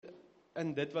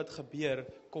in dit wat gebeur,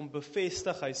 kom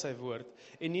bevestig hy sy woord,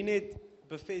 en nie net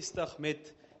bevestig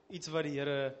met iets wat die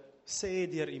Here sê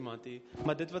deur iemand nie,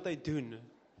 maar dit wat hy doen.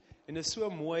 En dit is so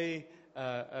mooi,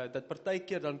 dat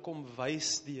partykeer dan kom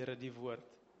wys die Here die woord,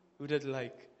 hoe dit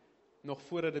lyk, nog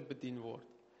voordat dit bedien word.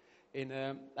 En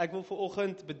ek wil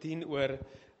vanoggend bedien oor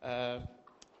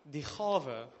die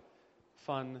gawe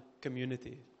van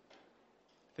community.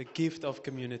 The gift of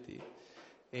community.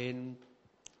 En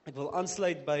ek wil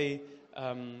aansluit by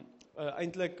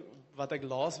eintlik wat ek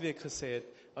laasweek gesê het,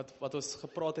 wat ons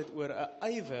gepraat het oor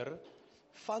 'n ywer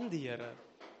van die Here,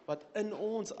 wat in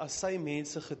ons as sy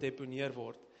mense gedeponeer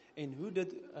word, en hoe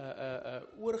dit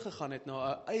oorgegaan het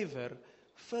na 'n ywer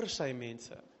vir sy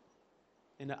mense,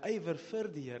 en 'n ywer vir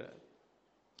die Here.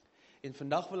 En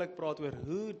vandag wil ek praat oor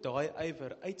hoe daai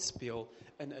ywer uitspeel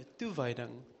in 'n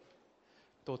toewyding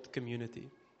tot community.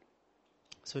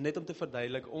 So net om te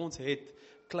verduidelik, ons het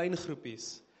klein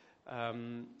groepies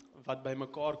wat by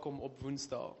mekaar kom op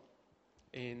Woensdae.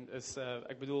 En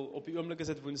ek bedoel, op die oomblik is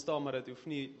dit Woensdae, maar dit hoef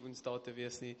nie Woensdae te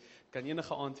wees nie. Kan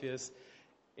enige aand wees.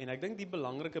 En ek dink die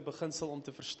belangrike beginsel om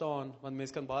te verstaan, want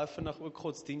mens kan baie vinnig ook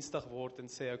godsdienstig word en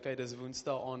sê, okay, dis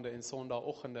Woensdae aande en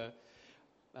Sondagoggende.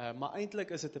 Maar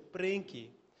eintlik is dit 'n prentjie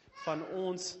van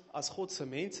ons as God se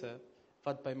mense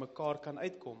wat by mekaar kan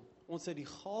uitkom. Ons het die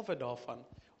gawe daarvan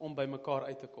om by mekaar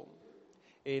uit te kom.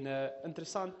 En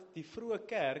interessant, die vroeë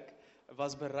kerk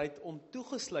was bereid om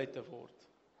toegesluit te word,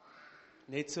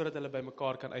 net sodat hulle by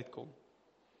mekaar kan uitkom.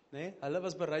 Nee, hulle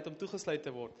was bereid om toegesluit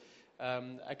te word.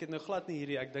 Ek het nou glad nie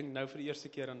hierdie, ek dink nou vir die eerste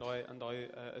keer aan daai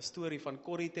storie van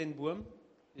Corrie ten Boom.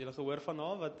 Julle gehoor van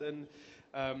haar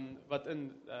wat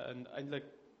eintlik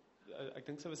ek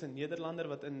dink sy was 'n Nederlander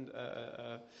wat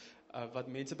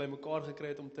mense by mekaar gekry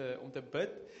het om te bid,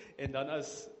 en dan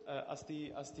as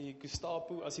die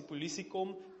Gestapo, as die polisie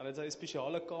kom, dan het sy 'n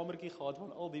spesiale kamertjie gehad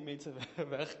waar al die mense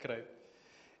wegkry.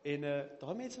 En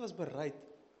daai mense was bereid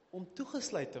om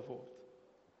toegesluit te word.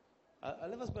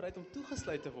 Hulle was bereid om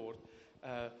toegesluit te word,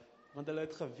 want hulle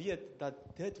het geweet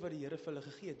dat dit wat die Here vir hulle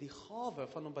gegee het, die gawe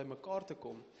van om by mekaar te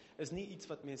kom, is nie iets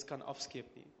wat mens kan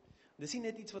afskeep nie. Dis nie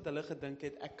net iets wat hulle gedink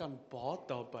het, ek kan baat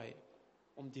daarby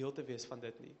om deel te wees van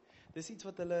dit nie. Dis iets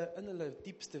wat hulle in hulle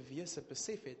diepste wese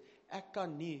besef het, ek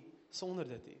kan nie sonder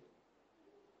dit nie.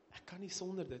 Ek kan nie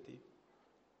sonder dit nie.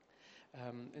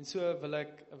 En so wil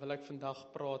ek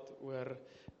vandag praat oor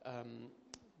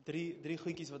drie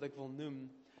goedjies wat ek wil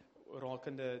noem,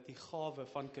 rakende die gawe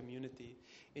van community.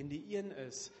 En die een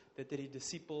is, dit het die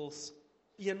disippels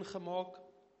een gemaak.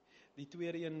 Die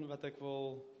tweede een wat ek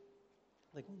wil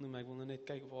noem, ek wil nou net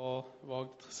kyk waar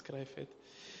ek dit geskryf het.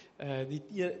 Die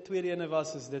tweede ene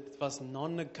dit was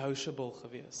non-negotiable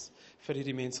gewees vir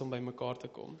hierdie mense om by mekaar te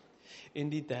kom. En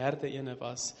die derde ene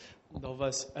daar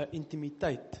was 'n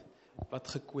intimiteit wat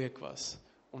gekweek was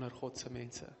onder God se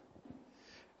mense.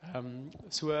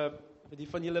 So die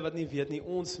van julle wat nie weet nie,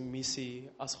 ons missie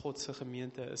as God se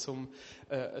gemeente is om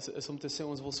te sê,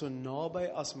 ons wil so naby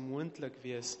as moontlik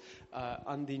wees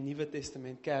aan die Nuwe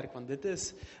Testament kerk, want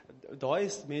daai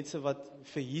is mense wat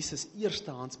vir Jesus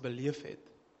eerstehands beleef het.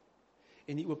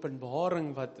 En die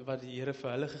openbaring wat die Here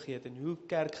vir hulle gegee het, en hoe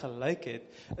kerk gelyk het,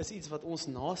 is iets wat ons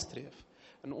nastreef.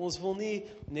 En ons wil nie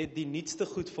net die nuutste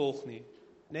goed volg nie,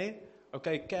 né?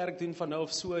 Okay, kerk doen van nou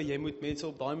of so, jy moet mense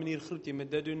op daai manier groet, jy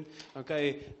moet dit doen.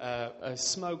 Okay,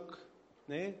 smoke,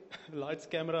 né? Lights,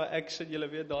 camera, action, julle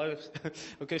weet daai.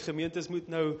 Okay, gemeentes moet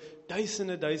nou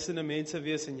duisende mense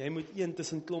wees, en jy moet een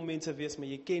tussen klomp mense wees, maar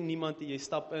jy ken niemand, jy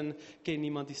stap in, ken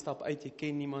niemand, jy stap uit, jy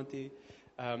ken niemand.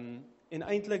 En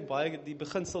eintlik baie die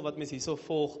beginsel wat mense hierso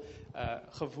volg,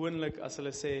 gewoonlik as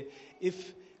hulle sê,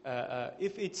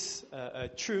 if it's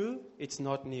true, it's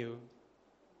not new.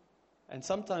 And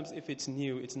sometimes if it's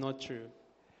new, it's not true.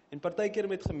 En partykeer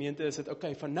met gemeente is dit,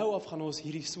 okay, van nou af gaan ons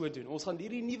hierdie so doen. Ons gaan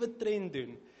hierdie nuwe trend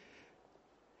doen.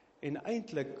 En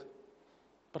eintlik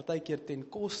partykeer ten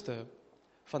koste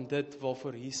van dit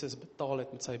waarvoor Jesus betaal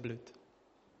het met sy bloed.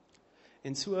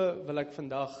 En so wil ek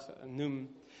vandag noem,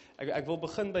 ek wil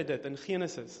begin by dit in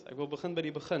Genesis. Ek wil begin by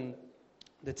die begin.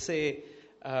 Dit sê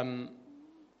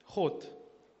God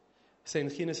sê in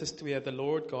Genesis 2, the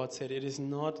Lord God said, it is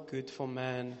not good for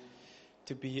man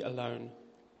to be alone.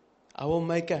 I will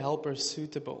make a helper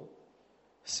suitable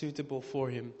for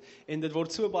him. En dit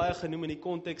word so baie genoem in die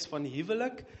konteks van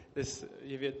huwelik. Dis,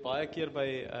 jy weet, baie keer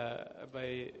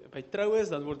by troues,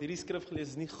 dan word hierdie skrif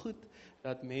gelees, is nie goed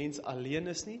dat mens alleen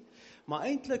is nie. Maar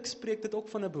eintlik spreek dit ook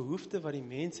van 'n behoefte wat die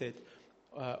mens het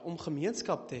om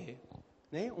gemeenskap te hê,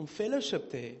 né? Om fellowship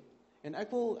te hê. En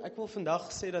ek wil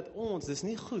vandag sê dat dis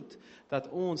nie goed dat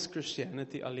ons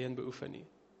Christianity alleen beoefen nie.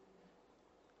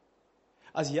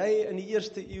 As jy in die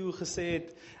eerste eeu gesê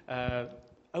het,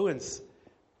 ouens,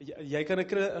 jy kan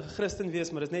 'n Christen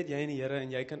wees, maar dit is net jy en die Here,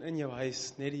 en jy kan in jou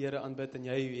huis net die Here aanbid, en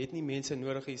jy het nie mense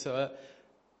nodig hier, so,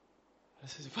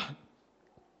 dis is wat,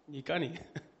 jy kan nie,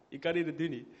 jy kan nie dit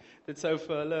doen nie. Dit sou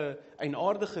vir hulle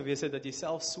eienaardig gewees het, dat jy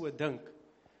self so dink.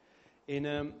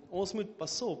 En ons moet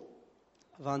pas op,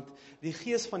 want die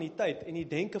gees van die tyd, en die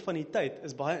denke van die tyd,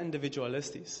 is baie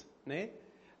individualisties, né?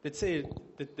 Dit sê,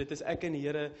 dit is ek en die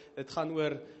Here, dit gaan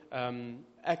oor,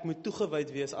 ek moet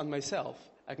toegewyd wees aan myself,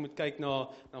 ek moet kyk na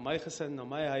my gesin, na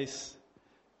my huis,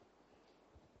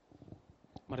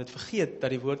 maar dit vergeet dat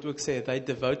die woord ook sê, they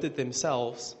devoted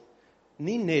themselves,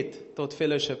 nie net tot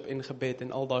fellowship en gebed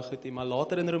en al daai goed nie, maar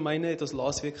later in Romeine het ons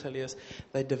laasweek gelees,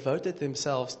 they devoted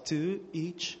themselves to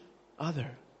each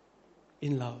other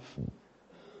in love.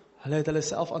 Hulle het hulle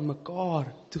self aan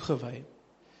mekaar toegewy.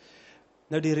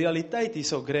 Nou die realiteit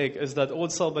hierso, Greg, is dat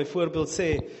ons sal byvoorbeeld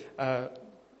sê,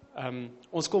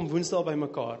 ons kom Woensdae by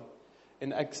mekaar,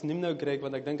 en ek noem nou Greg,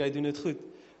 want ek dink hy doen dit goed.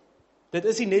 Dit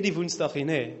is nie net die Woensdag nie,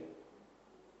 nee.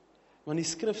 Want die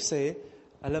skrif sê,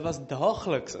 hulle was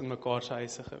daagliks in mekaar se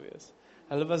huise gewees.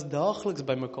 Hulle was daagliks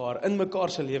by mekaar, in mekaar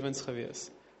se lewens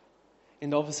gewees. En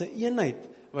daar was 'n eenheid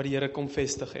wat die Here kom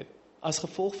vestig het, as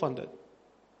gevolg van dit.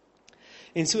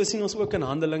 En so sien ons ook in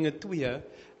Handelinge 2,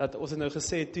 dat ons het nou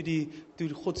gesê, toe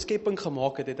God skepping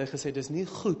gemaak het, het hy gesê, dis nie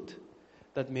goed,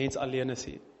 dat mens alleen is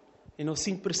hier. En ons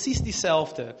sien presies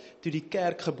dieselfde, toe die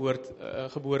kerk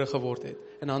gebore geword het,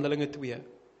 in Handelinge 2.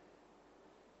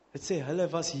 Het sê, hulle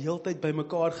was heeltyd by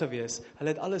mekaar gewees, hulle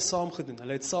het alles saam gedoen,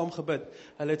 hulle het saam gebid,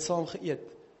 hulle het saam geëet,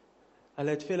 hulle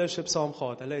het fellowship saam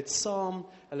gehad, hulle het saam,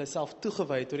 hulle self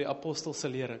toegewy tot die apostelse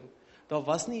lering. Daar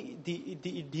was nie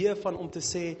die idee van om te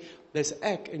sê, dis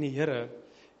ek en die Here,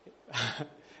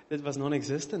 dit was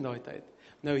non-existent daai tyd.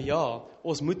 Nou ja,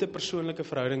 ons moet 'n persoonlike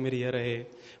verhouding met die Here hê,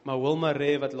 maar Wilma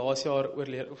Ray, wat laas jaar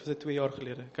oorleed, of is dit 2 jaar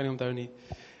gelede, kan nie onthou nie,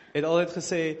 het altyd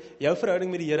gesê, jou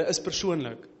verhouding met die Here is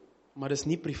persoonlik, maar dis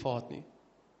nie privaat nie.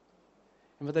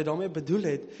 En wat hy daarmee bedoel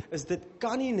het, is dit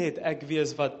kan nie net ek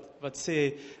wees wat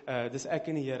sê, dis ek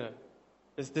en die Here.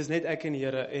 Dis net ek en die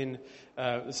Here, en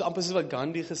dis amper soos wat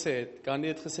Gandhi gesê het. Gandhi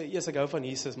het gesê, eers ek hou van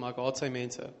Jesus, maar ek haat sy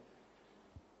mense.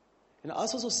 En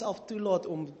as ons onsself toelaat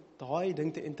om daai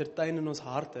ding te entertain in ons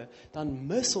harte, dan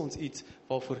mis ons iets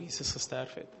waarvoor Jesus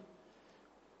gesterf het.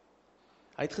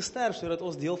 Hy het gesterf sodat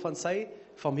ons deel van sy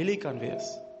familie kan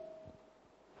wees.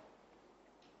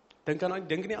 Dink aan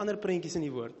die ander prentjies in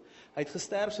die woord. Hy het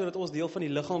gesterf sodat ons deel van die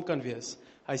liggaam kan wees.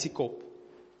 Hy is die kop.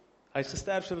 Hy het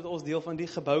gesterf sodat ons deel van die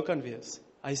gebou kan wees.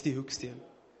 Hy is die hoeksteen.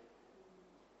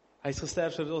 Hy het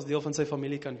gesterf sodat ons deel van sy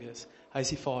familie kan wees. Hy is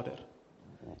die Vader.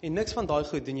 En niks van daai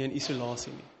goed doen jy in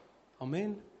isolasie nie.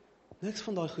 Amen. Niks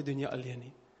van daai goed doen jy alleen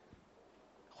nie.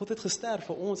 God het gesterf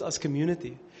vir ons as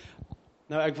community.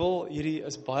 Nou hierdie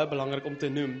is baie belangrik om te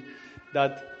noem,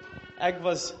 dat ek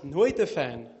was nooit 'n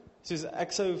fan. Soos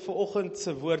ek sou vanoggend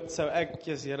se woord sou ek,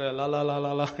 Here,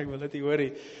 la, ek wil dit nie hoor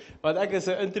nie. Want ek is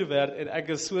 'n introvert en ek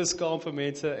is so skaam vir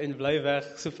mense en bly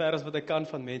weg so ver as wat ek kan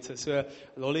van mense. So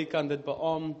Lolly kan dit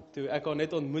beamoen toe ek haar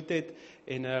net ontmoet het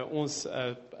en ons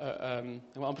ek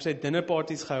wil amper sê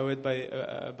dinnerparties gehou het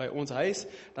by ons huis.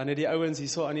 Dan het die ouens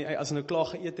hierso as hulle klaar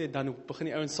geëet het, dan begin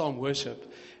die ouens saam worship.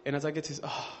 En as ek dit sê,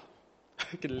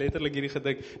 ek het letterlik hierdie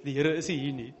gedink, die Here is nie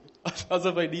hier nie.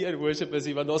 Asof hy nie in worship is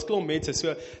nie, want daar's klomp mense.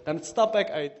 So dan stap ek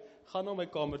uit, gaan na my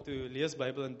kamer toe, lees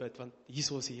Bybel en bid, want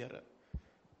hierso is die Here.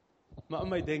 Maar in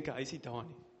my denke, hy is nie daar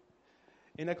nie.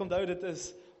 En ek onthou, dit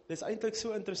is eintlik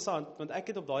so interessant, want ek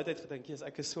het op daai tyd gedink,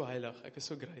 ek is so heilig, ek is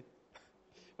so great.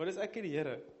 Maar dis ek en die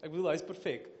Here. Ek bedoel, hy is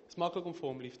perfek. Dit is maklik om vir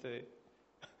hom lief te hê.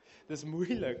 Dis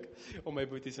moeilik om my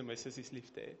boeties en my sissies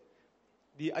lief te hê.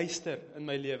 Die eyster in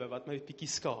my lewe, wat my bietjie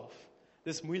skaaf.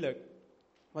 Dis moeilik,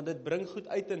 want dit bring goed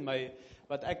uit in my,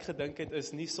 wat ek gedink het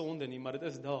is nie sonde nie, maar dit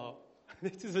is daar.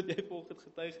 Net soos wat jy vanoggend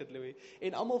getuig het, Louis.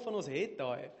 En almal van ons het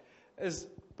daai, is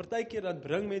partykeer dan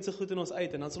bring mense goed in ons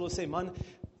uit, en dan sal ons sê, man,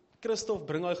 Christof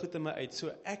bring daai goed in my uit,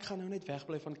 so ek gaan nou net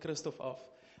wegbly van Christof af,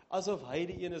 asof hy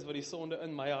die een is wat die sonde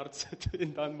in my hart sit,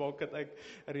 en dan maak dat ek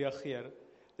reageer.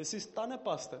 Dis soos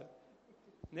tandepasta,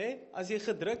 nee, as jy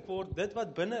gedruk word, dit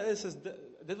wat binne is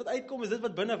dit wat uitkom, is dit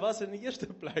wat binne was in die eerste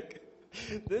plek.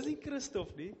 Dis nie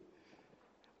Christof nie,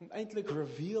 eintlik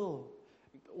reveal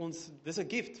ons, dis 'n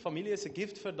gift, familie is 'n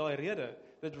gift vir daai rede,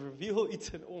 dit reveal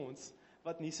iets in ons,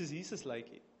 wat nie soos Jesus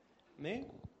lyk nie, nee?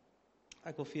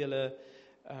 Ek wil vir julle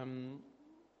 'n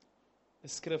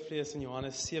skrif lees in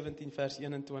Johannes 17 vers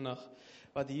 21,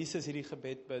 wat Jesus hierdie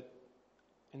gebed bid,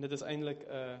 en dit is eintlik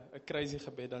 'n crazy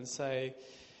gebed, dan sê hy,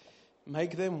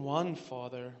 make them one,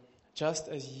 Father, just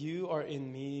as you are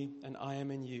in me and I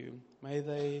am in you. may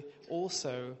they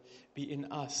also be in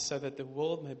us, so that the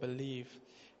world may believe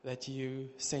that you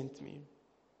sent me.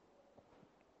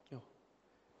 Ja.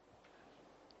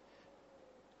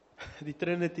 Die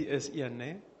Trinity is een,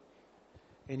 né?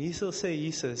 En hierso sê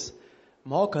Jesus,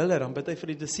 maak hulle, dan bid hy vir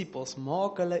die disippels,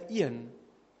 maak hulle een,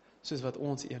 soos wat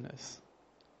ons een is.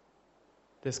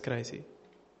 Dis crazy.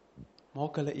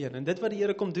 Maak hulle een. En dit wat die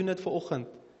Here kom doen het vanoggend,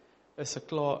 is 'n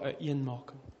klaar 'n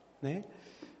eenmaking, né?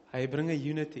 Hy bring 'n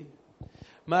unity.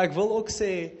 Maar ek wil ook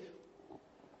sê,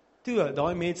 toe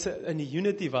daai mense in die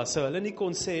unity was, sou hulle nie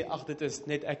kon sê, ag dit is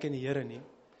net ek en die Here nie.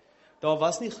 Daar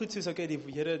was nie goed soos, okay, die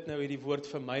Here het nou hierdie woord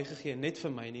vir my gegee, net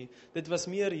vir my nie. Dit was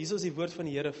meer, hier is die woord van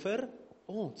die Here vir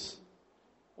ons.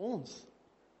 Ons.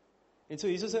 En so,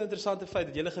 hier is 'n interessante feit,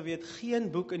 dat julle geweet,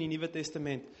 geen boek in die Nuwe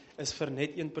Testament is vir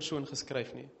net een persoon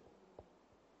geskryf nie.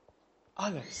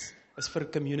 Alles is vir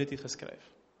community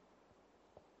geskryf.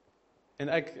 En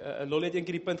Lolly het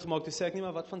eendag die punt gemaak, toe sê ek nie,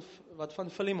 maar wat van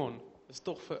Philemon? Is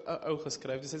tog vir 'n ou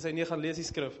geskryf. Dus hy sê, nee, gaan lees die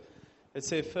skrif. Het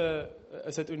sê vir,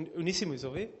 is dit Onesimus,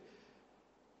 of nie?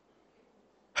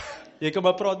 Jy kan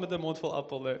maar praat met 'n mond vol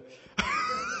appel, né?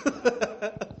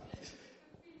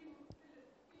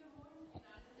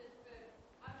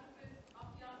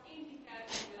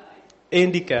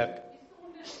 En die kerk.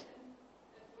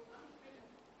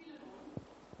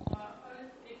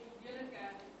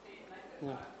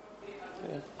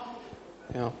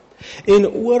 Ja. En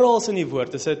oral in die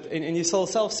woord is dit, en jy sal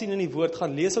self sien in die woord,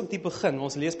 gaan lees ook die begin,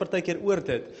 ons lees partykeer oor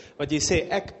dit, wat jy sê,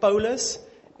 ek Paulus,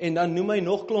 en dan noem hy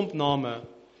nog klomp name,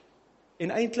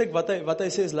 en eintlik wat hy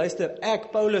sê is, luister,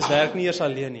 ek Paulus werk nie eers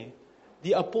alleen nie,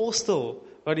 die apostel,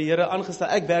 wat die Here aangestel,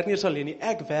 ek werk nie eers alleen nie,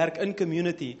 ek werk in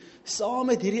community, saam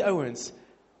met hierdie ouens,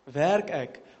 werk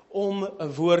ek, om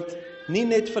 'n woord, nie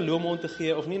net vir Lomon te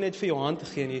gee, of nie net vir Johan te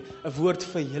gee nie, 'n woord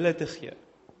vir julle te gee.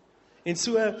 En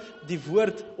so, die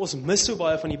woord, ons mis so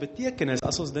baie van die betekenis,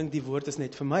 as ons dink die woord is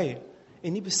net vir my,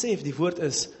 en nie besef, die woord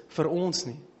is vir ons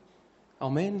nie.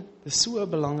 Amen, dit is so 'n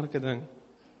belangrike ding.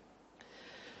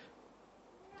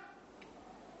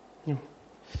 Ja.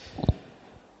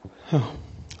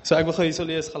 So ek wil gou hierso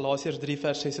lees, Galasiërs 3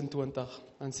 vers 26,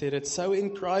 dan sê dit, so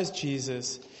in Christ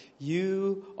Jesus,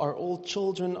 you are all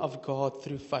children of God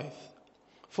through faith.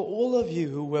 For all of you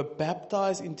who were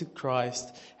baptized into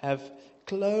Christ have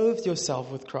clothed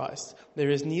yourself with Christ.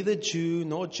 There is neither Jew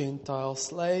nor Gentile,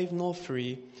 slave nor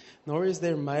free, nor is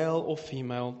there male or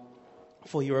female,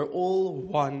 for you are all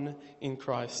one in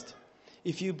Christ.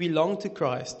 If you belong to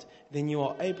Christ, then you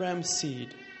are Abraham's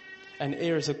seed and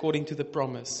heirs according to the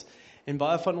promise. En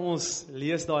baie van ons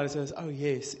lees daar en sê, oh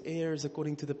yes, heirs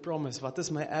according to the promise. Wat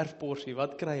is my erfporsie?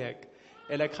 Wat kry ek?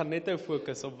 En ek gaan net nou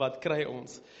fokus op wat kry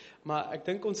ons. Maar ek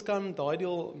dink ons kan daai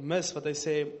deel mis wat hy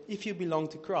sê, if you belong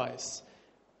to Christ,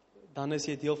 dan is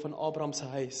jy deel van Abraham se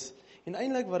huis. En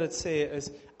eintlik wat dit sê is,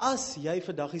 as jy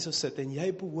vandag hier so sit en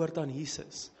jy behoort aan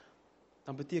Jesus,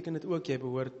 dan beteken dit ook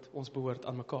ons behoort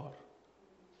aan mekaar.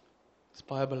 Dit is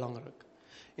baie belangrik.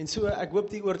 En so ek hoop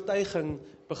die oortuiging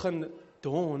begin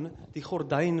dawn, die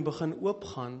gordyn begin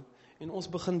oopgaan en ons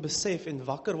begin besef en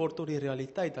wakker word tot die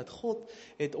realiteit dat God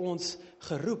het ons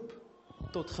geroep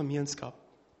tot gemeenskap.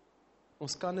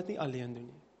 Ons kan dit nie alleen doen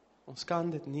nie. Ons kan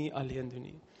dit nie alleen doen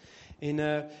nie. En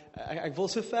ek wil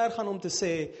so ver gaan om te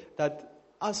sê dat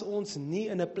as ons nie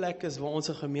in 'n plek is waar ons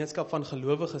 'n gemeenskap van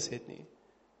gelowiges het nie,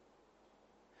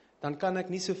 dan kan ek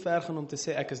nie so ver gaan om te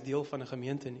sê ek is deel van 'n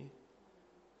gemeente nie.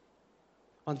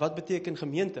 Want wat beteken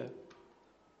gemeente?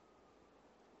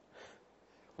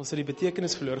 Ons het die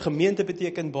betekenis verloor. Gemeente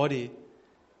beteken body.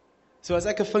 So as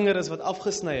ek 'n vinger is wat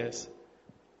afgesny is,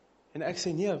 en ek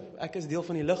sê nee, ek is deel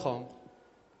van die liggaam,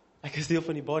 ek is deel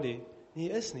van die body, nie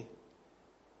is nie.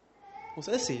 Ons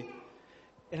is hier.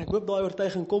 En ek hoop daai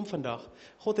oortuiging kom vandag.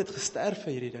 God het gesterf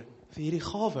vir hierdie ding, vir hierdie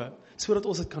gawe, sodat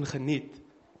ons dit kan geniet.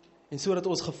 En sodat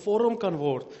ons gevorm kan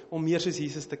word om meer soos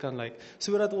Jesus te kan lyk.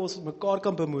 Sodat ons mekaar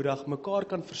kan bemoedig, mekaar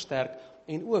kan versterk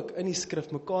en ook in die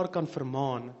skrif mekaar kan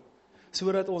vermaan.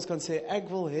 Sodat ons kan sê, ek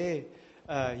wil hê,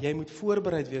 jy moet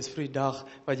voorbereid wees vir die dag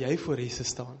wat jy voor Jesus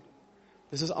staan.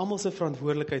 Dis ons almal se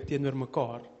verantwoordelikheid teenoor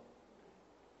mekaar.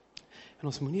 En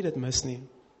ons moenie dit mis nie.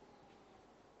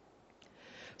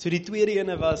 So die tweede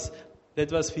ene was,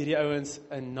 dit was vir die ouens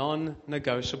 'n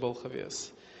non-negotiable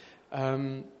gewees.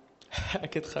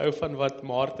 Ek het gehou van wat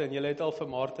Martin, julle het al vir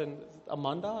Martin,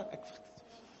 Amanda, ek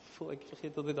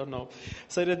vergeet altyd haar naam.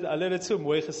 Hulle het dit so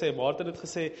mooi gesê, Martin het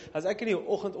gesê, as ek in die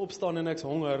oggend opstaan en ek's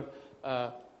honger,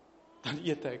 dan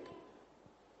eet ek.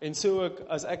 En so ook,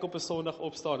 as ek op 'n Sondag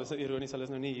opstaan, dis nou ironies, hulle is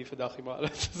nou nie hier vandag nie,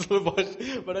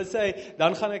 maar dan sê hy,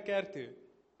 dan gaan ek kerk toe.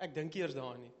 Ek dink eers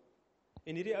daaraan nie.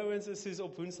 En hierdie ouens is soos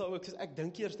op Woensdae ook, soos ek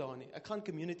dink eers daar nie, ek gaan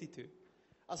community toe.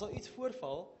 As daar iets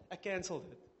voorval, ek cancel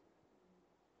dit.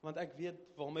 Want ek weet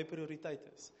waar my prioriteit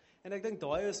is. En ek dink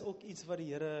daai is ook iets wat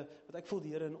ek voel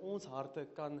die Here in ons harte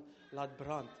kan laat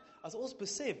brand. As ons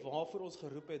besef waarvoor ons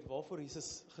geroep het, waarvoor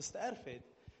Jesus gesterf het,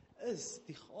 is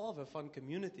die gawe van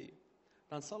community,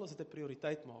 dan sal ons dit 'n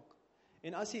prioriteit maak.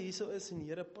 En as jy hierso is en die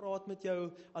Here praat met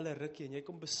jou al 'n rukkie, en jy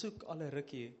kom besoek al 'n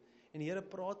rukkie, en die Here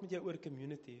praat met jou oor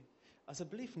community,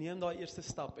 asseblief neem daai eerste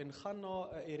stap en gaan na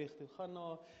 'n Erich toe, gaan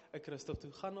na 'n Christof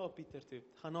toe, gaan na 'n Pieter toe,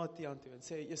 gaan na 'n Tiaan toe, en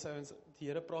sê, eers ouens, die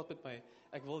Here praat met my,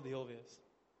 ek wil deel wees.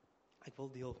 Ek wil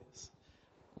deel wees.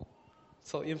 Het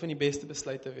sal een van die beste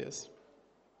besluite wees.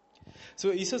 So,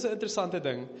 hier is 'n interessante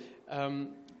ding.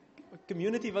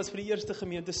 Community was vir die eerste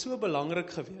gemeente so belangrik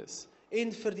gewees,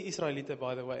 en vir die Israeliete,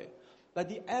 by the way, dat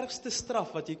die ergste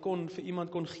straf wat jy vir iemand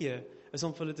kon gee, is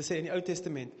om vir hulle te sê in die Ou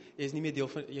Testament, jy is nie meer deel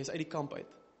van, jy is uit die kamp uit.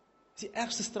 Dis die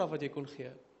ergste straf wat jy kon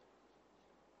gee.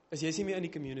 Jy is nie meer in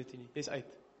die community nie, jy is uit.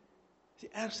 Dis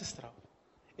die ergste straf.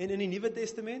 En in die Nuwe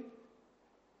Testament,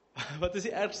 wat is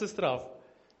die ergste straf?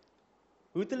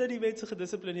 Hoe het hulle die mense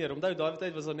gedissiplineer? Onthou, daai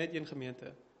tyd was daar net een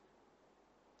gemeente.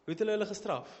 Hoe het hulle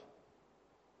gestraf?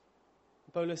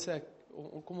 Paulus sê,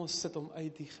 kom ons sit hom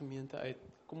uit die gemeente uit.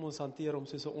 Kom ons hanteer hom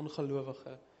soos 'n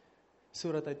ongelowige,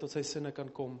 sodat hy tot sy sinne kan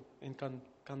kom en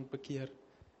kan bekeer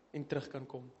en terug kan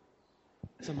kom.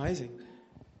 It's amazing.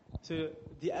 So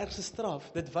die ergste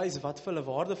straf, dit wys wat vir hulle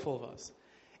waardevol was.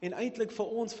 En eintlik vir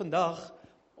ons vandag,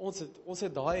 ons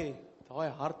het daai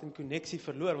hart en konneksie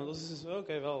verloor, want ons is so,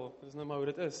 okay, wel, dis nou maar hoe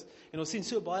dit is. En ons sien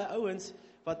so baie ouens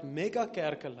wat mega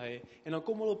kerke lei, en dan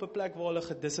kom hulle op 'n plek waar hulle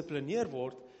gedissiplineer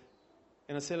word,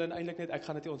 en dan sê hulle eintlik net, ek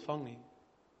gaan dit nie ontvang nie.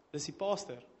 Dis die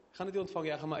pastor, ek gaan dit nie ontvang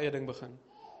nie, ek gaan my eie ding begin.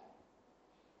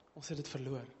 Ons het dit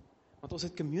verloor, want ons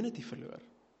het community verloor.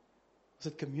 Ons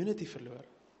het community verloor.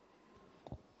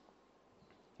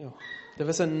 Ja, dit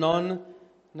was 'n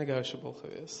non-negotiable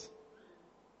gewees.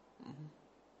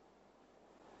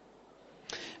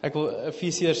 Ek wil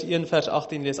Efesiërs 1 vers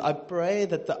 18 lees. I pray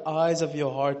that the eyes of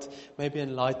your heart may be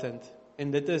enlightened.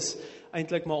 En dit is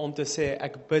eintlik maar om te sê,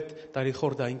 ek bid dat die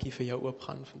gordyntjie vir jou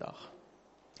oopgaan vandag.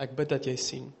 Ek bid dat jy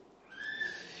sien.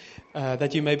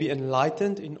 That you may be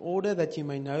enlightened in order that you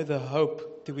may know the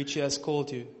hope to which he has called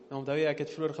you. Nou onthou jy, ek het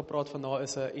vroeër gepraat van daar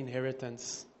is 'n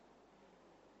inheritance.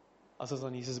 As ons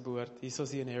aan Jesus behoort, hier is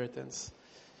die inheritance.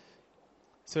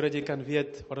 Sodat jy kan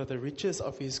weet, what are the riches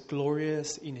of his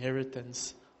glorious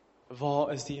inheritance?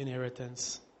 Waar is die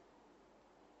inheritance?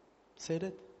 Sê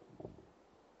dit?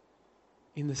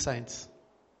 In the saints.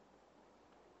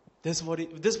 Dis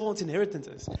waar ons inheritance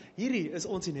is. Hierdie is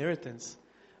ons inheritance.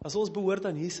 As ons behoort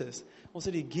aan Jesus, ons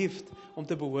het die gift om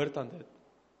te behoort aan dit.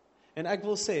 En ek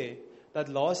wil sê, dat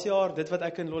laas jaar, dit wat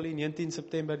ek in Lolly 19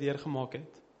 September deurgemaak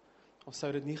het, ons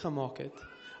sou dit nie gemaak het,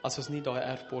 as ons nie daai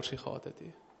erfporsie gehad het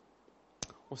nie.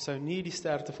 Ons sou nie die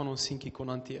sterkte van ons seentjie kon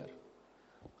hanteer,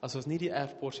 as ons nie die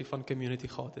erfporsie van community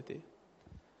gehad het nie.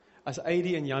 As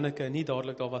Eidie en Janneke nie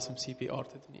dadelik daar was om CPR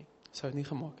te doen nie, sou dit nie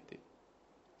gemaak het nie.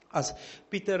 As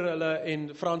Pieter hulle en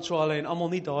François hulle en almal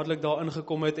nie dadelik daar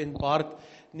ingekom het en Bart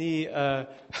nie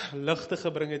ligte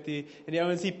gebring het nie, en die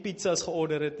ouens nie pizzas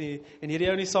georder het nie, en hierdie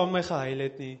ou nie saam met my gehuil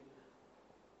het nie.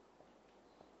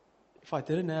 If I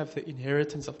didn't have the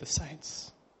inheritance of the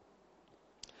saints,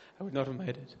 I would not have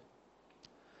made it.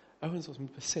 Ouens, ons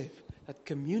moet besef, dat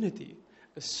community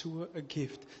is so 'n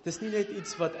gift. Dis nie net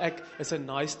iets wat is a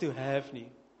nice to have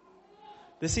nie.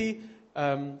 Dis nie,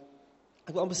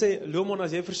 ek wil amper sê, Lomon,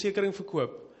 as jy versekering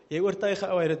verkoop, jy oortuig 'n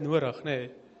ou hy het dit nodig,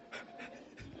 nee.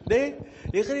 Nee,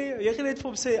 jy gaan net vir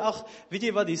hom sê, ag, weet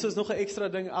jy wat, hier is nog 'n ekstra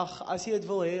ding, ag, as jy dit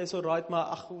wil hê, is alright, maar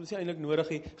ag, ons is eintlik nodig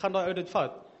nie, gaan daai ou dit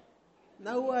vat.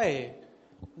 No way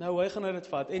gaan hy dit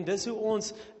vat, en dis hoe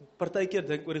ons partykeer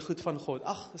dink oor die goed van God,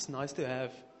 ag, is nice to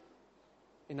have,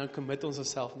 en dan commit ons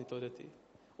osself nie tot dit nie.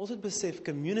 Ons het besef,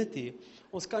 community,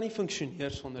 ons kan nie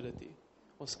funksioneer sonder dit nie.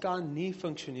 Ons kan nie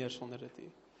funksioneer sonder dit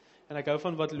nie. En ek hou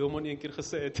van wat Lomon een keer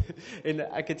gesê het, en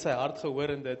ek het sy hart gehoor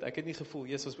in dit, ek het nie gevoel,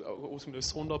 Jesus, ons moet nou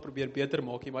Sondag probeer beter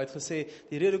maak nie, maar hy het gesê,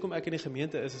 die rede hoekom ek in die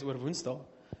gemeente is oor Woensdae,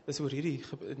 is oor hierdie,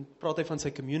 praat hy van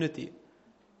sy community.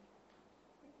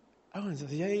 Ouens,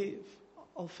 as jy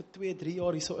al vir 2-3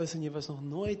 jaar hier so is, en jy was nog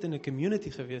nooit in 'n community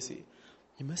gewees nie,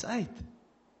 jy mis uit.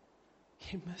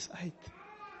 Jy mis uit.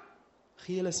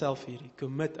 Gee julle self hierdie,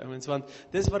 commit, ouens, want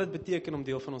dis wat dit beteken om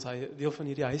deel van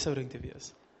hierdie huishouding te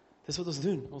wees. Dis wat ons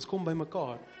doen, ons kom by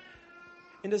mekaar.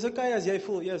 En dis okay as jy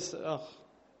voel,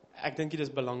 ek dink dit is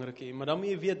belangrik hier, maar dan moet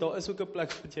jy weet, daar is ook 'n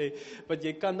plek wat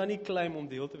jy kan dan nie claim om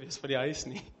deel te wees van die huis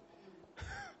nie.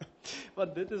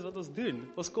 Want dit is wat ons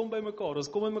doen, ons kom by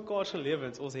mekaar se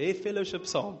lewens, ons het fellowship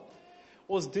saam.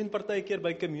 Ons doen partykeer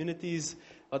by communities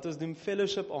wat ons doen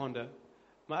fellowship aande.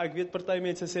 Maar ek weet party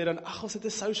mense sê dan, ag, ons het 'n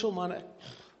social man.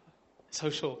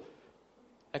 Social.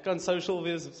 Ek kan social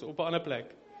wees op 'n ander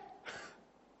plek.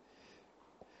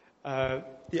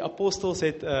 Die apostels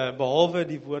het behalwe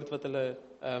die woord wat hulle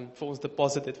vir ons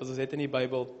deposit het, wat ons het in die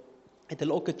Bybel, het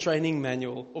hulle ook 'n training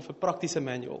manual of 'n praktiese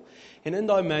manual. En in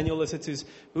daai manual is dit soos,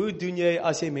 hoe doen jy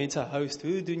as jy mense host?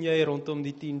 Hoe doen jy rondom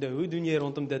die 10de? Hoe doen jy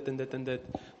rondom dit en dit en dit?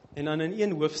 En dan in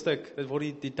een hoofstuk, dit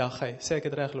word die dag hy. Sê ek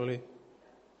dit reg, Lolly?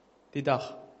 Die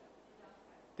dag.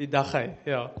 Die dag hy,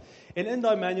 ja. En in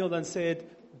daai manual dan sê dit,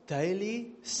 daily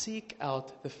seek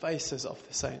out the faces of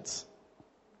the saints.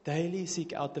 Daily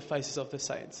seek out the faces of the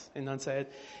saints. En dan sê dit,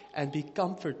 and be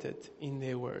comforted in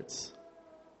their words.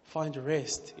 Find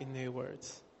rest in their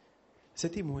words. Is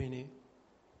dit nie mooi nie?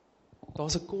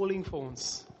 Daar's 'n calling vir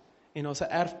ons, en daar's 'n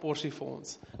erfporsie vir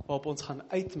ons, waarop ons gaan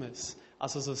uitmis,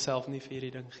 as ons onsself nie vir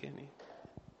hierdie ding gee nie.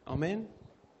 Amen?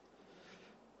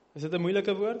 Is dit 'n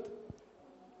moeilike woord?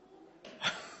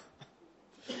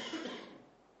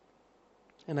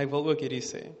 En ek wil ook hierdie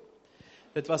sê,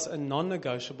 dit was 'n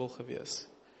non-negotiable gewees,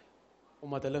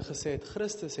 omdat hulle gesê het,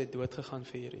 Christus het dood gegaan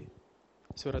vir hierdie,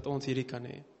 sodat ons hierdie kan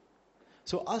hê.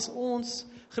 So as ons,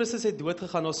 Christus het dood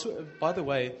gegaan, so, by the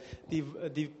way,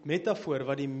 die metafoor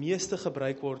wat die meeste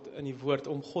gebruik word in die woord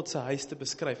om God se huis te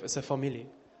beskryf, is 'n familie.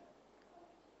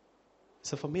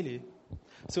 Is 'n familie.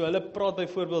 So hulle praat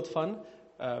byvoorbeeld van,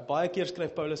 baie keer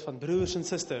skryf Paulus van broers en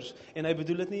susters, en hy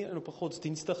bedoel dit nie op 'n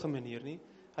godsdienstige manier nie,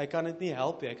 hy kan dit nie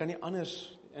help nie, hy kan nie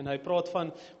anders, en hy praat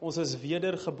van, ons is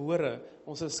wedergebore,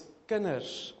 ons is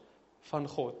kinders van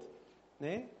God,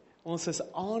 né? Ons is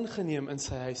aangeneem in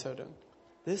sy huishouding.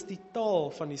 Dis die taal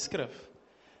van die skrif.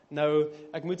 Nou,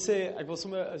 ek moet sê, ek wil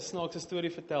sommer 'n snaakse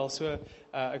storie vertel, so,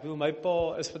 ek wil, my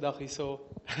pa is vandag hierso,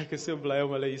 ek is so bly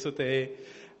om hulle hierso te hê,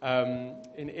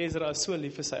 en Ezra is so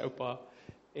lief vir sy oupa,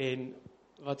 en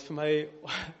wat vir my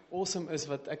awesome is,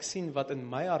 wat ek sien, wat in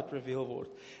my hart reveal word,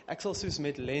 ek sal soos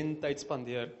met Len tyd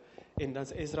spandeer, en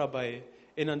dan's Ezra by,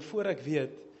 en dan voor ek weet,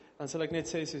 dan sal ek net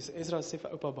sê, soos, Ezra sê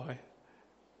vir oupa baie.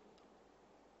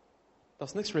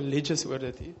 Daar's niks religious oor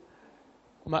dit hier.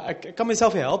 Maar ek kan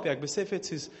myself help, ek besef het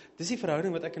soos, dis die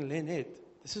verhouding wat ek en Len het.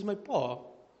 Dis soos my pa.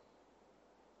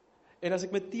 En as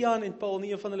ek met Tiaan en Paul,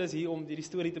 nie een van hulle is hier om die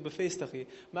storie te bevestig nie,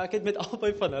 maar ek het met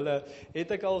albei van hulle,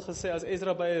 het ek al gesê, as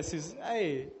Ezra by is, soos,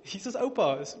 hey, hier is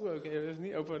oupa. Is, okay, dis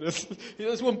nie oupa,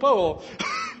 hier is oom Paul.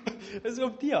 Dis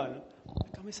oom Tiaan.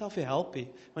 Ek kan myself help nie,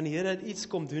 want die Here het iets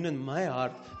kom doen in my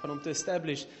hart, van om te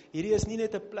establish, hierdie is nie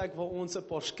net 'n plek waar ons 'n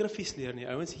paar skriffies leer nie,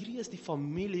 ouens, hierdie is die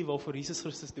familie waarvoor Jesus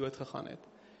Christus dood gegaan het.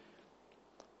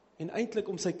 En eintlik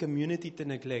om sy community te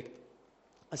neglect,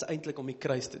 is eintlik om die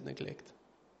kruis te neglect.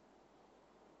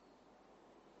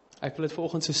 Ek wil dit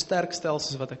vanoggend so sterk stel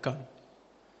soos wat ek kan.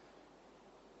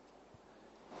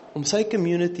 Om sy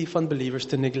community van believers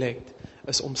te neglect,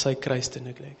 is om sy kruis te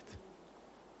neglect.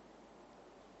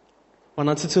 Want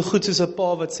dan is dit so goed soos 'n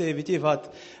pa wat sê, weet jy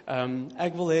wat,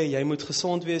 ek wil hê, jy moet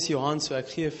gesond wees, Johan, so ek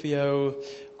gee vir jou,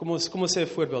 kom ons sê 'n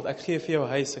voorbeeld, ek gee vir jou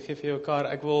huis, ek gee vir jou kar,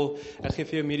 ek gee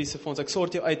vir jou mediese fonds, ek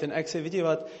sort jou uit, en ek sê, weet jy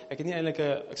wat, ek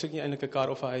soek nie eintlik 'n kar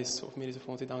of 'n huis, of mediese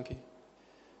fonds, dankie.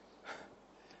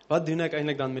 Wat doen ek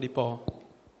eintlik dan met die pa?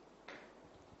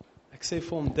 Ek sê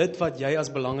vir hom, dit wat jy as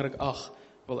belangrik ag,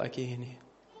 wil ek hê nie.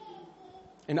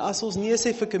 En as ons nee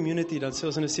sê vir community, dan sê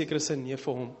ons in 'n sekere sin nee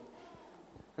vir hom.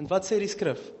 En wat sê die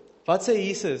skrif? Wat sê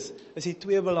Jesus? Is die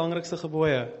 2 belangrikste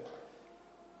gebooie.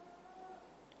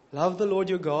 Love the Lord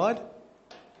your God.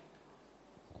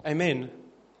 Amen.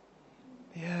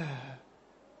 Yeah.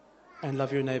 And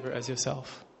love your neighbor as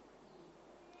yourself.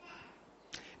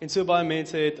 En so baie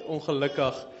mense het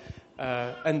ongelukkig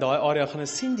in daai area gaan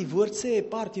sien, die woord sê,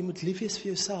 Bart, jy moet lief wees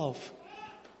vir jouself.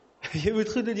 Jy moet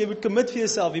goed doen, jy moet commit vir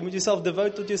jouself, jy moet jouself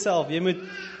devote tot jouself, jy moet,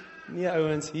 nee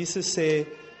ouens,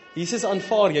 Jesus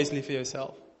aanvaar, jy's lief vir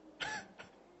jouself.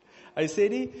 Hy sê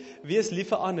nie, wees lief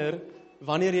vir ander,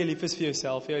 wanneer jy lief is vir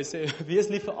jouself, hy sê, wees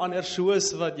lief vir ander,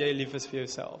 soos wat jy lief is vir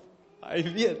jouself. Hy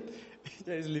weet,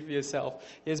 jy is lief vir jouself,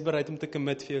 jy is bereid om te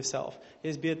commit vir jouself, jy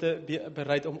is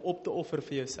bereid om op te offer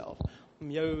vir jouself, om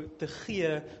jou te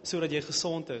gee, sodat jy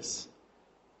gesond is.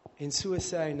 En so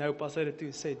sê hy nou, pas hy dit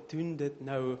toe, sê, doen dit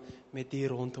nou met die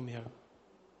rondom jou.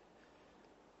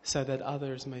 So that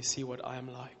others may see what I am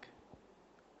like.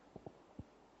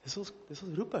 Dis ons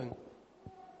roeping.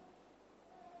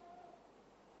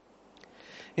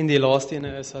 En die laaste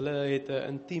ene is, hulle het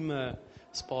 'n intieme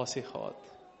spasie gehad.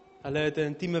 Hulle het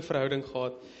 'n intieme verhouding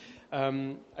gehad.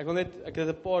 Ek het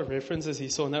 'n paar references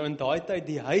hierso. Nou in daai tyd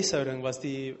die huishouding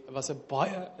was 'n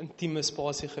baie intieme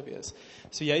spasie gewees.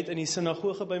 So jy het in die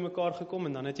sinagoge bymekaar gekom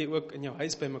en dan het jy ook in jou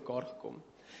huis bymekaar gekom.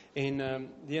 En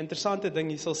die interessante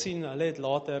ding, jy sal sien, hulle het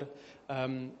later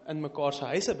in mekaar se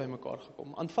huise bymekaar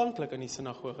gekom. Aanvanklik in die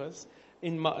sinagoges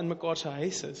maar in mekaar se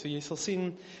huise. So jy sal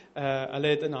sien, hulle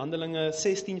het in Handelinge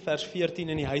 16 vers 14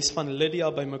 in die huis van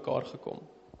Lydia bymekaar gekom.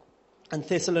 In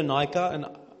Thessalonika in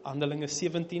Handelinge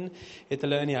 17 het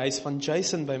hulle in die huis van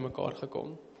Jason bymekaar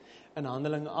gekom. In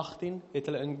Handelinge 18 het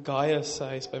hulle in Gaius se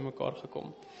huis bymekaar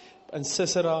gekom. In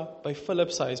Sisera by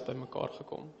Philip se huis bymekaar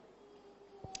gekom.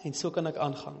 En so kan ek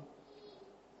aangaan.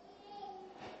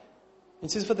 En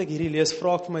soos wat ek hierdie lees,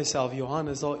 vra ek vir myself, Johan,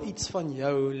 is daar iets van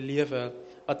jou lewe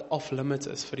wat off limits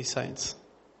is vir die saints?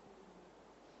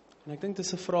 En ek dink dit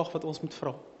is 'n vraag wat ons moet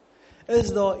vra. Is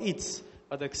daar iets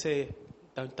wat ek sê,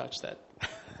 don't touch that?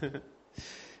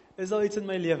 Is daar iets in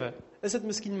my lewe? Is dit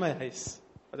miskien my huis?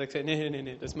 Wat ek sê,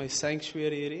 nee, dis my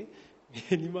sanctuary hierdie.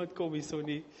 Nee, niemand kom hier so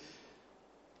nie.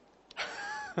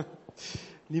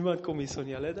 Niemand kom hier so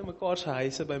nie. Hulle het in mekaar se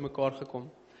huise by mekaar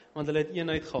gekom, want hulle het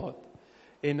eenheid gehad.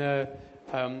 En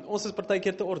ons is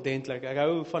partykeer te ordentlik. Ek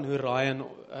hou van hoe Ryan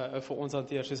vir ons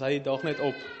hanteer, soos hy dag net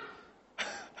op.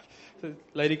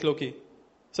 Lei die klokkie.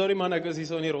 Sorry man, ek was hier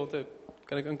so in die rotte.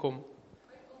 Kan ek inkom?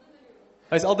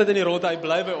 Hy is altyd in die rotte, hy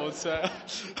bly by ons.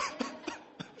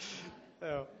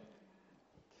 Ja.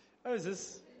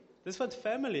 Dis wat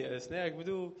family is, nee? Ek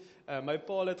bedoel, my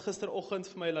pa het gisteroggend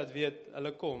vir my laat weet,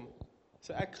 hulle kom.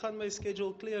 So ek gaan my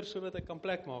schedule clear, sodat ek kan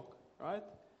plek maak, right?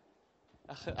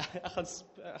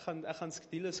 Ek gaan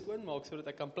skediele skoon maak, sodat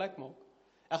ek kan plek maak.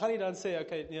 Ek gaan nie dan sê,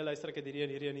 okay, nee, luister, ek het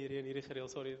hierdie gereël,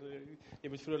 sorry, jy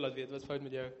moet vroeër laat weet, wat is fout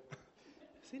met jou?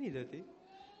 Sê nie dit, he?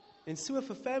 En so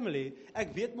vir family,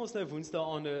 ek weet mos nou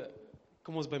woensdae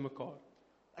kom ons by mekaar.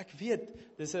 Ek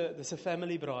weet, dis 'n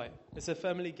family braai, dis 'n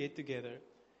family get together.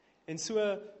 En so,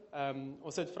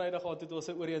 ons het Vrydag gehad, het ons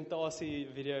 'n oriëntasie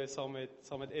video saam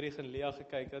met Erik en Lea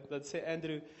gekyk, dat sê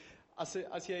Andrew,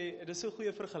 as jy, dit is so 'n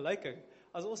goeie vergelyking,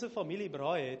 as ons 'n familie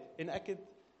braai het, en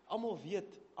almal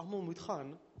weet, almal moet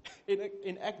gaan,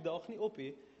 en ek daag nie op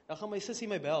nie, dan gaan my sussie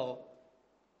my bel,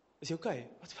 is jy okay?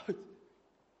 Wat fout?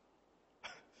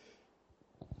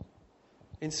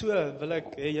 En so wil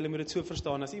ek, julle moet dit so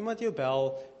verstaan, as iemand jou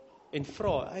bel en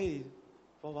vra, hey,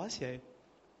 waar was jy?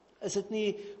 Is dit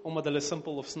nie omdat hulle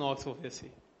simpel of snaaks wil wees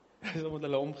nie? Is omdat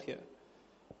hulle omgee.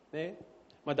 Nee?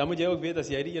 Maar dan moet jy ook weet, as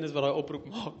jy die een is wat daai oproep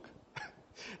maak,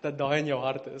 dat daai in jou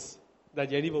hart is, dat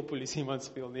jy nie wil polisieman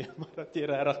speel nie, maar dat jy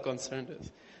regtig concerned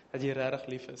is, dat jy regtig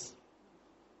lief is.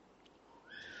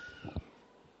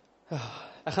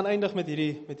 Ek gaan eindig met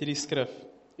hierdie skrif.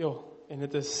 En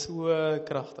dit is so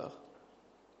kragtig.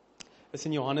 Dit is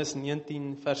in Johannes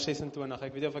 19 vers 26.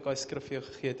 Ek weet nie of ek daai skrif vir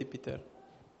jou gegee het, Pieter.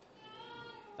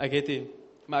 Ek het hom,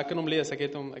 maar ek kan hom lees, ek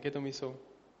het hom hierso.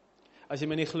 As jy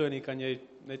my nie glo nie, kan jy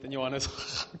net in Johannes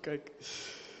gaan kyk.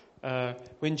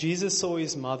 When Jesus saw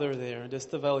his mother there, dis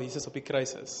terwyl Jesus op die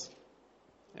kruis is.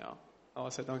 Ja,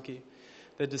 sê dankie.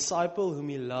 The disciple whom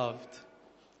he loved,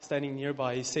 standing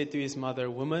nearby, he said to his mother,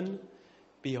 Woman,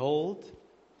 behold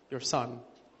your son.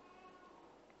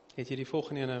 Het jy die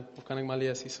volgende ene, of kan ek maar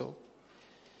lees hierso?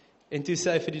 En toe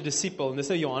sê hy vir die disipel, en dis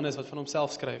nou Johannes wat van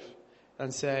homself skryf, dan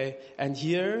sê hy, and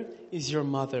here is your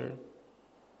mother.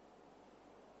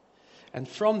 And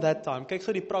from that time, kyk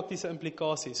gou die praktiese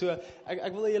implikasie. So,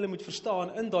 ek wil hê julle moet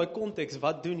verstaan, in daai konteks,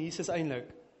 wat doen Jesus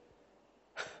eintlik?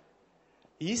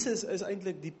 Jesus is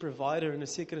eintlik die provider in 'n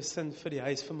sekere sin vir die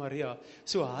huis van Maria.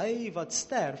 So hy wat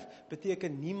sterf,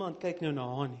 beteken niemand kyk nou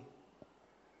na haar nie.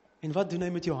 En wat doen hy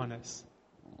met Johannes?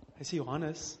 Hy sê,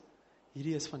 Johannes,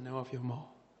 hierdie is van nou af jou ma.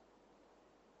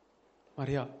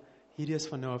 Maria, hierdie is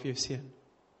van nou af jou seun.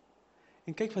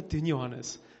 En kyk wat doen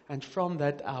Johannes. And from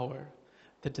that hour,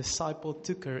 the disciple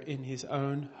took her in his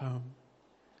own home.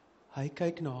 Hy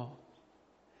kyk na haar.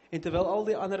 En terwyl al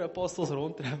die ander apostels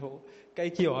rondtravel,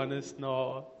 kyk Johannes na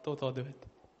haar tot haar dood.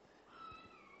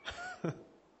 Dit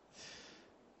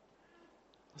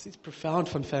is iets profound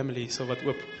van family, so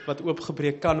wat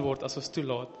oopgebreek kan word as ons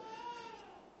toelaat.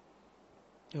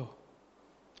 Ja,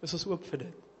 is ons oop vir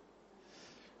dit.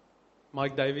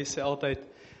 Mike Davies sê altyd,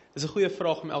 dis 'n goeie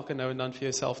vraag om elke nou en dan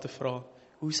vir jouself te vra,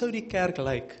 hoe sou die kerk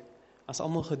lyk as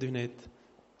almal gedoen het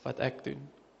wat ek doen?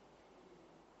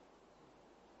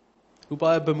 Hoe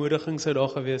baie bemoediging sou daar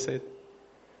gewees het?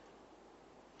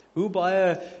 Hoe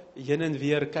baie heen en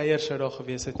weer kuiers sou daar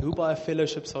gewees het? Hoe baie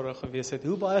fellowship sou daar gewees het?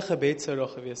 Hoe baie gebed sou daar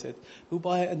gewees het? Hoe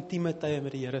baie intieme tye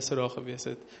met die Here sou daar gewees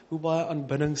het? Hoe baie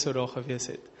aanbidding sou daar gewees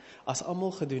het? As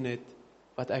almal gedoen het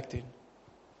wat ek doen?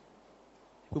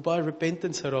 Hoe baie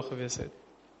repentance sou daar gewees het?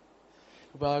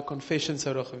 hoe baie confessions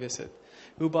sou daar gewees het,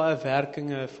 hoe baie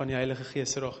werkinge van die Heilige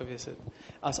Gees sou daar gewees het,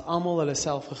 as almal hulle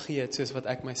self gegee het, soos wat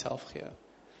ek myself gee.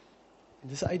 En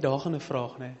dis 'n uitdagende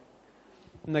vraag, né?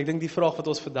 En ek dink die vraag wat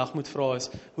ons vandag moet vra is,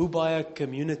 hoe baie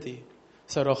community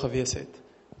sou daar gewees het,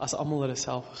 as almal hulle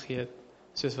self gegee het,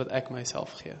 soos wat ek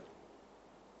myself gee.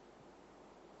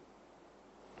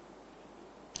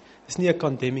 Dis nie 'n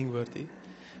condemning woord nie,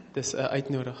 dis 'n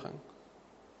uitnodiging.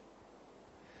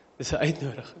 Dis 'n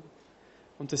uitnodiging,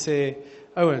 om te sê,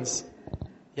 ouens,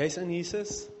 jy's in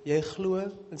Jesus, jy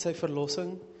glo in sy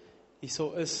verlossing,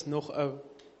 hierso is nog 'n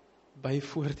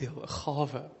byvoordeel, 'n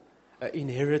gawe, 'n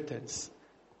inheritance,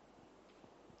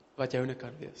 wat joune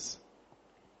kan wees.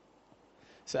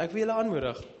 So ek wil julle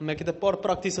aanmoedig, en ek het 'n paar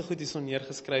praktiese goed hierso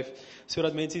neergeskryf,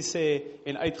 sodat mense sê,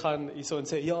 en uitgaan hierso en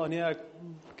sê, ja nee,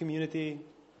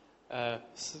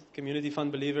 community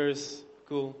van believers,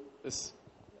 cool,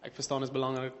 ek verstaan is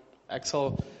belangrik, ek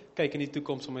sal kyk in die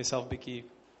toekoms om myself bietjie,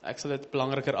 ek sal dit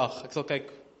belangriker ag, ek sal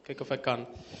kyk of ek kan.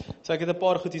 So ek het 'n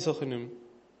paar goed hierso genoem.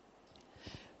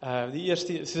 Die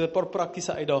eerste, soos 'n paar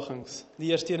praktiese uitdagings.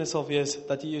 Die eerste een sal wees,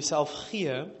 dat jy jouself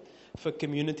gee vir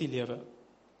community lewe.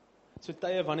 So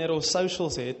tye wanneer ons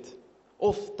socials het,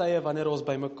 of tye wanneer ons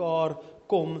by mekaar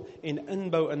kom en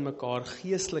inbou in mekaar,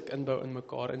 geestelik inbou in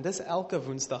mekaar, en dis elke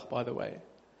Woensdag, by the way,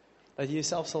 dat jy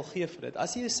jouself sal gee vir dit.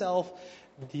 As jy jouself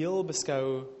deel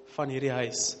beskou van hierdie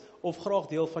huis, of graag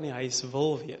deel van die huis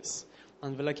wil wees,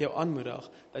 dan wil ek jou aanmoedig,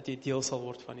 dat jy deel sal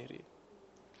word van hierdie.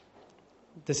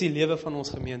 Dis die lewe van ons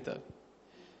gemeente.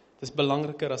 Dis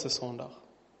belangriker as 'n Sondag.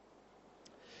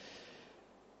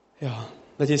 Ja,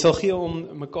 dat jy sal gee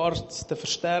om mekaar te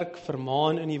versterk,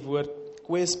 vermaan in die woord,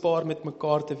 kwesbaar met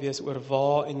mekaar te wees oor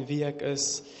waar en wie ek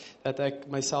is, dat ek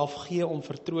myself gee om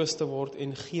vertroost te word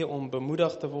en gee om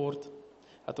bemoedig te word,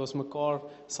 dat ons mekaar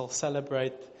sal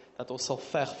celebrate, dat ons sal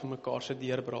veg vir mekaar se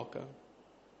deurbrake,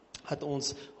 dat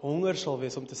ons honger sal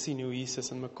wees om te sien hoe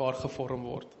Jesus in mekaar gevorm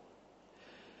word.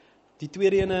 Die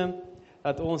tweede ene,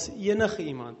 dat ons enige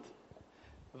iemand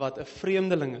wat 'n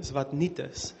vreemdeling is, wat nuut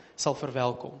is, sal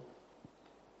verwelkom.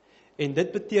 En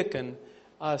dit beteken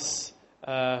as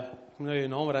ek moet nou jou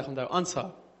naam reg onthou,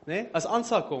 Ansa, né? As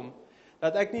Ansa kom,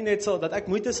 dat ek nie net dat ek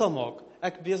moeite sal maak.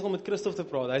 Ek besig om met Christof te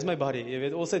praat. Hy's my buddy. Jy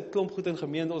weet, ons het klomp goed in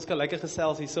gemeente, ons kan lekker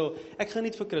gesels hierso. Ek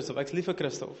geniet vir Christof, ek's lief vir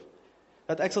Christof.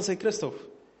 Dat ek sal sê, Christof,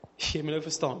 jy moet nou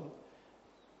verstaan,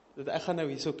 dat ek gaan nou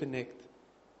hierso connect.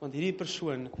 Want hierdie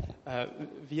persoon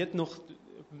weet nog,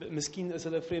 miskien is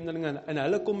hulle vreemdelinge, en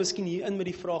hulle kom miskien hier in met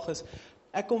die vraag is,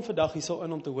 ek kom vandag hierso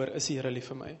in om te hoor, is die Here lief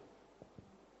vir my?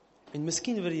 En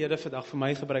miskien wil die Here vandag vir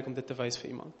my gebruik om dit te wys vir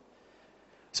iemand.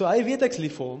 So hy weet ek's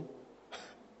lief vir hom.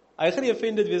 Hy gaan nie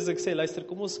offended wees as ek sê, luister,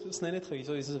 kom ons sny net gou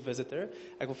hierso, hier is 'n visitor.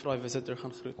 Ek wil vir daai visitor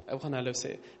gaan groet. Ek wil gaan hallo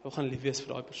sê. Ek wil gaan lief wees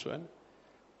vir daai persoon.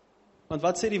 Want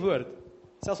wat sê die woord?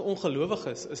 Selfs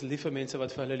ongelowiges is lief vir mense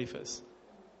wat vir hulle lief is.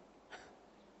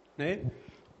 Nee?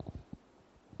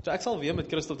 So ek sal weer met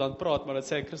Christof dan praat, maar dan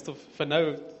sê ek, Christof, vir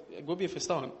nou, ek hoop jy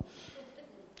verstaan.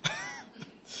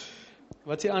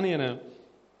 Wat sê ander ene?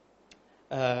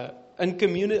 In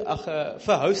community,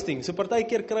 vir hosting. So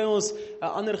partykeer kry ons 'n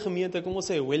ander gemeente, kom ons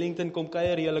sê Wellington, kom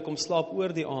kuier julle, kom slaap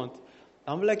oor die aand.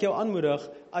 Dan wil ek jou aanmoedig,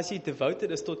 as jy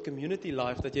devoted is tot community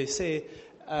life, dat jy sê,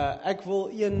 ek wil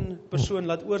een persoon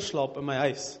laat oorslaap in my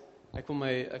huis. Ek wil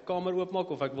my kamer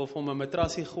oopmaak, of ek wil vir hom 'n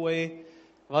matrasie gooi,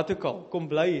 wat ook al, kom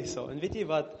bly hierso. En weet jy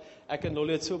wat, ek en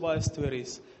Lolly het so baie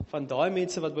stories, van daai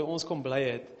mense wat by ons kom bly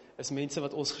het, is mense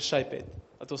wat ons geshape het,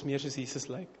 dat ons meer soos Jesus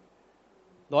lyk.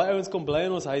 Daai ouens kom bly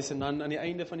in ons huis, en dan aan die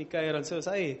einde van die kuier, dan sê ons,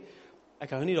 hey,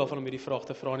 ek hou nie daarvan om hierdie vraag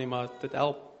te vra nie, maar dit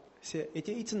help. Sê, het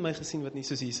jy iets in my gesien wat nie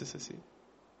soos Jesus is nie?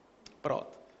 Praat.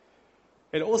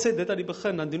 En ons sê dit aan die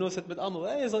begin, dan doen ons dit met almal.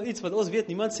 Hey, is al iets wat ons weet,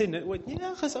 niemand sê ooit, nee,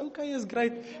 is okay, is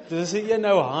great. Dis sê een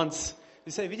nou Hans.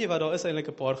 Dis sê, weet jy wat, daar is eintlik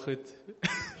 'n paar goed.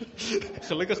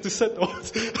 Gelukkig toe sit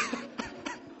ons.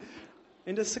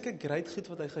 En dis sulke great goed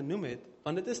wat hy genoem het,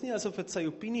 want dit is nie asof dit sy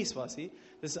opinies was nie,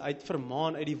 dis uit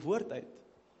vermaan uit die woord uit.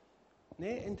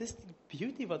 Nee, en dis die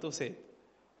beauty wat ons het.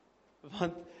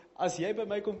 Want as jy by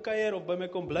my kom kuier of by my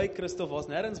kom bly, Christof, was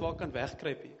nêrens waar kan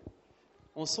wegkruip nie.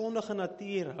 Ons sondige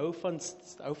natuur hou van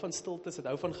stiltes, dit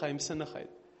hou van geheimsinnigheid.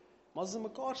 Maar as ons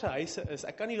in mekaar se huise is,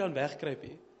 ek kan nie dan wegkruip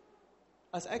nie.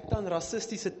 As ek dan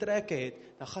rassistiese trekke het,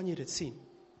 dan gaan jy dit sien.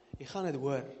 Jy gaan dit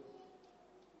hoor.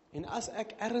 En as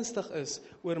ek ernstig is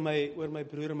oor my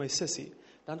broer en my sussie,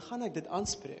 dan gaan ek dit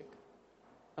aanspreek.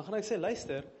 Dan gaan ek sê,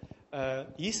 luister,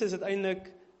 Jesus het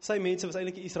eintlik, sy mense was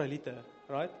eintlik die Israeliete,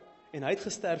 right? En hy het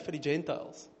gesterf vir die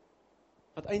Gentiles,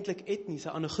 wat eintlik etnies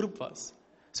 'n ander groep was.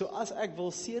 So as ek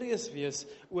wil serieus wees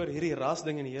oor hierdie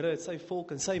rasding en die Here het sy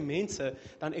volk en sy mense,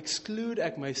 dan exclude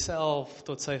ek myself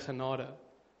tot sy genade.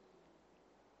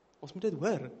 Ons moet dit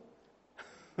hoor.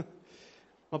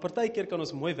 Maar partykeer kan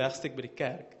ons mooi wegsteek by die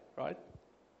kerk, right?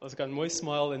 Ons kan mooi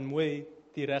smile en mooi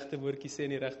die regte woordjies sê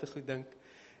en die regte goed dink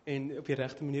en op die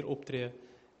regte manier optree.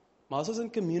 Maar as ons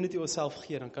in community onsself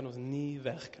gee, dan kan ons nie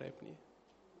wegkruip nie.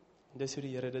 En dis hoe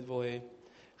die Here dit wil hê.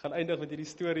 Ek gaan eindig met hierdie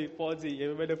storie, Paatsie, jy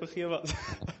moet my nou vergewe.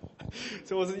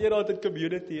 So ons het eendag in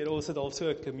community, en ons het al so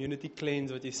 'n community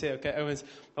cleanse, wat jy sê, okay ouens,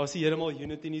 daar is nie heeltemal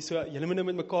unity nie, so julle moet nou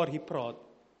met mekaar hier praat.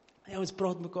 Ja, ons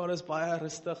praat met mekaar, is baie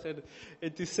rustig,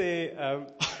 en toe sê,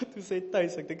 toe sê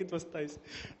Thys, ek dink dit was Thys,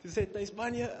 toe sê Thys,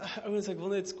 man, ouens, ek wil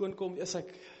net skoon kom, is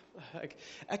ek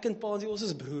en Paatsie, ons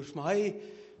is broers, maar hy,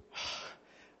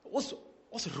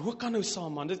 ons rook kan nou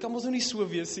saam, man, dit kan ons nou nie so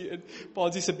wees nie, en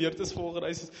Paatsie se beurt is volgende,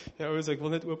 hy sê, ja ouens, ek wil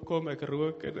net oopkom, ek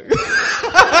rook, en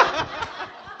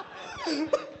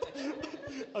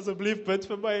asseblief bid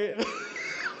vir my.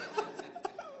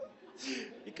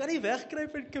 Jy kan nie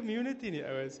wegkruip in community nie,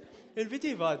 ouens. En weet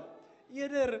jy wat?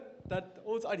 Eerder dat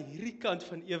ons aan hierdie kant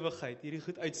van ewigheid hierdie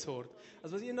goed uitsort.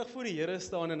 As ons eendag voor die Here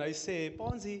staan en hy sê,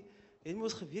 Paansie, het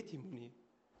mos geweet jy moenie.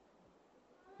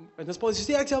 En dan Paansie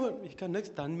sê, jy kan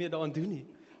niks dan meer daaraan doen nie.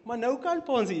 Maar nou kan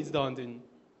Paansie iets daaraan doen.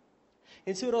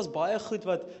 En so daar's baie goed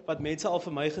wat mense al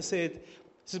vir my gesê het,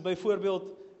 soos byvoorbeeld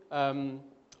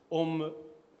om,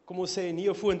 kom ons sê, nie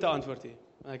jou foon te antwoord nie.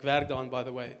 Ek werk daaraan, by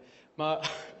the way. Maar,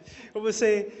 kom ons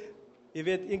sê, jy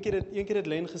weet, een keer het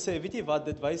Len gesê, weet jy wat,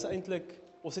 dit wys eintlik,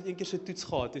 ons het een keer so toets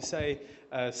gehad, toe sê,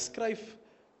 skryf,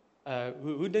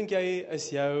 hoe dink jy is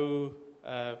jou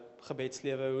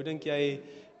gebedslewe, hoe dink jy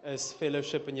is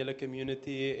fellowship in julle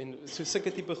community, en so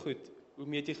sulke tipe goed, hoe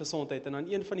meet jy gesondheid, en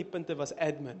dan een van die punte was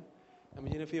admin, dan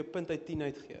moet jy nou vir jou punt uit 10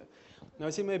 uitgee. Nou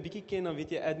as jy my 'n bietjie ken, dan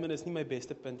weet jy, admin is nie my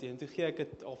beste punt nie, en toe gee ek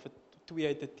dit al vir 2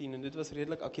 uit 10, en dit was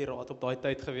redelik akkuraat op daai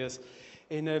tyd gewees.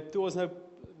 En toe ons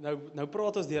nou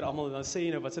praat ons deur almal, en dan sê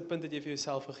jy nou, wat se punt het jy vir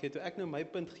jouself gegee? Toe ek nou my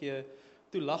punt gee,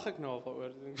 toe lag ek nou al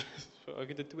daaroor. Ek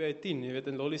het 'n 2 uit 10, jy weet,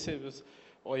 en Lolly sê,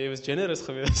 jy was generous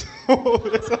geweest.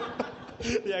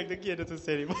 Ja, ek dink jy dit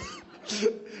sê nie,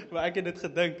 maar ek het dit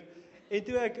gedink. En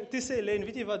toe sê Len,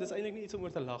 weet jy wat, dis eintlik nie iets om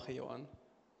oor te lag, Johan.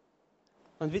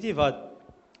 Want weet jy wat,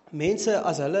 mense,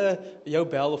 as hulle jou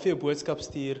bel of jou boodskap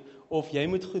stuur, of jy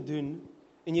moet goed doen,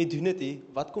 en jy doen dit nie,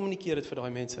 wat kommunikeer dit vir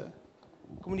daai mense?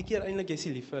 Kommunikeer eintlik jy's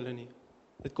nie lief vir hulle nie.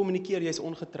 Dit kommunikeer jy's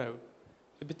ongetrou.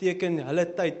 Dit beteken, hulle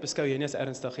tyd beskou jy nie as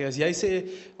ernstig. As jy sê,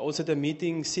 ons het 'n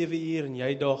meeting 7 uur, en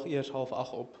jy daag eers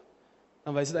 7:30 op,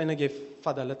 dan wys dit eintlik, jy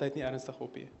vat hulle tyd nie ernstig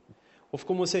op nie. Of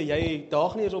kom ons sê, jy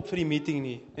daag nie eers op vir die meeting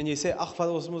nie, en jy sê, vat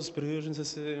ons mos broers en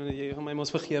susters, en jy gaan my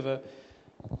mos vergewe.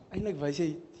 Eintlik wys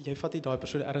jy vat nie daai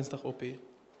persoon ernstig op nie.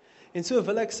 En so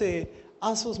wil ek sê,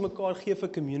 as ons mekaar gee vir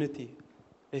community,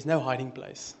 there's no hiding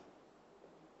place.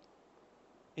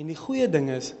 En die goeie ding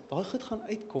is, daai goed gaan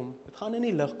uitkom, dit gaan in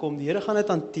die lig kom, die Here gaan dit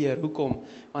hanteer. Hoekom?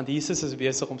 Want Jesus is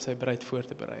besig om sy bruid voor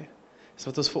te berei. Dis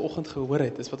wat ons vanoggend gehoor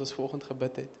het, dis wat ons vanoggend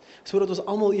gebid het, sodat ons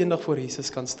almal eendag voor Jesus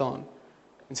kan staan,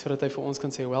 en sodat hy vir ons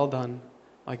kan sê, well done,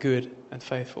 my good and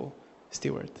faithful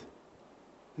steward.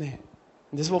 Nee,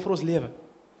 en dis waarvoor ons lewe.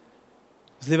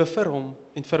 Ons lewe vir hom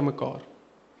en vir mekaar.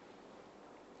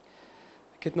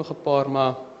 Ek het nog 'n paar,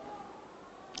 maar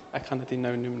ek gaan dit nie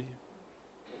nou noem nie.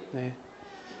 Nee.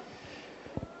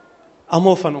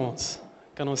 Almal van ons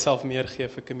kan onsself meer gee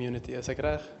vir community, is ek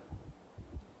reg?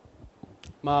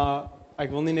 Maar ek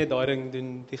wil nie net daai ding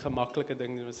doen, die gemaklike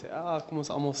ding doen, en sê, kom ons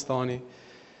almal staan nie.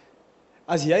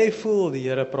 As jy voel die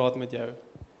Here praat met jou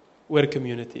oor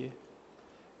community,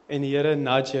 en die Here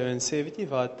nudge jou en sê, weet jy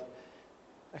wat,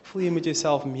 ek voel jy moet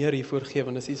jouself meer hiervoor gee,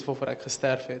 want dis iets waarvoor ek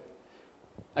gesterf het.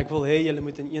 Ek wil hê julle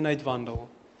moet in eenheid wandel,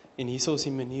 en hierso is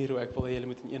die manier hoe ek wil hê julle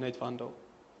moet in eenheid wandel.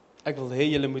 Ek wil hê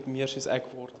julle moet meer soos ek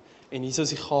word, en hierso is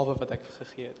die gawe wat ek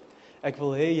gegee het. Ek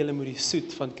wil hê julle moet die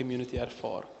soet van community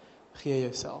ervaar. Gee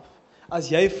jouself. As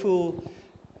jy voel,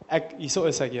 hierso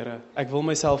is ek, Here, ek wil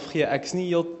myself gee, ek is nie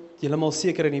heeltemal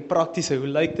seker in die praktiese, hoe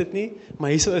lyk dit nie, maar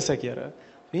hierso is ek, Here.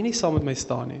 Wil jy nie saam met my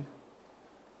staan nie?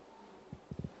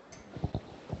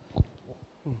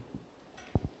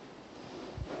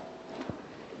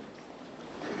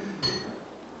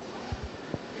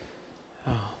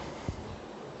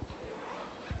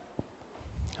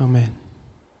 Amen.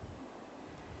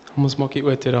 Ons maak die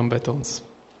oë toe, dan bid ons.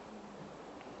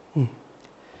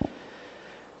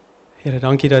 Here,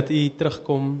 dankie dat U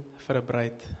terugkom vir 'n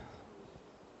bruid,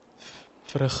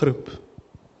 vir 'n groep.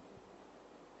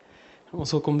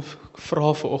 Ons wil kom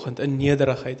vra vanoggend in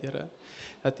nederigheid, Here,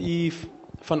 dat U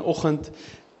vanoggend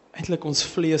eintlik ons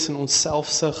vlees en ons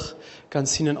selfsug kan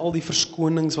sien in al die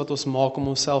verskonings wat ons maak om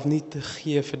onsself nie te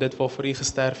gee vir dit waarvoor U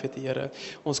gesterf het, Here.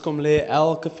 Ons kom lê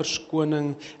elke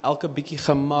verskoning, elke bietjie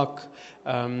gemak,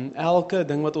 elke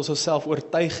ding wat ons osself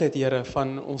oortuig het, Here,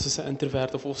 van ons is 'n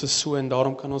introvert of ons is so en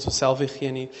daarom kan ons osself nie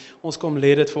gee nie. Ons kom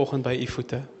lê dit vanoggend by U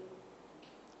voete.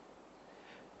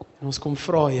 En ons kom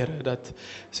vra, Here, dat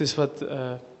soos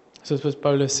wat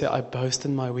Paulus sê, I boast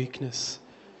in my weakness.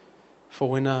 For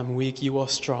when I'm weak, you are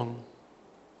strong.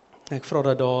 Ek vra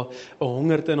dat daar 'n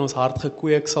hongerte in ons hart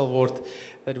gekweek sal word,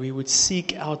 that we would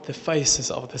seek out the faces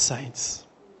of the saints.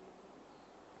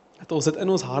 Dat ons dit in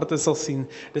ons harte sal sien,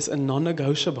 dis 'n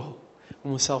non-negotiable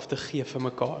om onsself te gee vir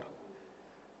mekaar.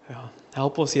 Ja,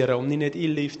 help ons, Here, om nie net U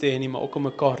lief te hê nie, maar ook om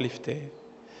mekaar lief te hê.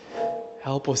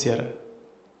 Help ons, Here.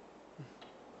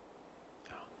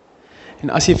 En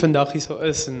as jy vandag hier so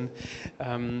is en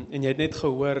jy het net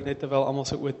gehoor, net terwyl almal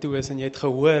se oë toe is en jy het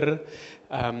gehoor,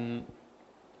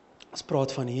 ons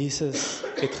praat van Jesus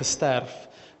het gesterf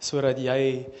sodat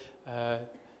jy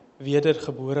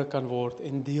wedergebore kan word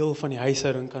en deel van die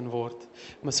huishouding kan word.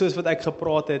 Maar soos wat ek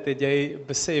gepraat het, het jy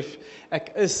besef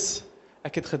ek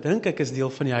het gedink ek is deel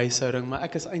van die huishouding, maar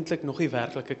ek is eintlik nog nie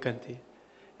werklike kind nie.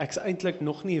 Ek is eintlik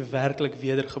nog nie werklik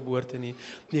wedergeboorte nie.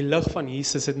 Die lig van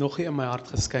Jesus het nog nie in my hart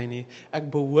geskyn nie. Ek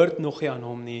behoort nog nie aan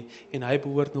hom nie en hy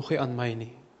behoort nog nie aan my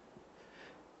nie.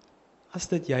 As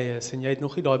dit jy is en jy het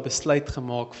nog nie daai besluit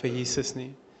gemaak vir Jesus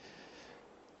nie,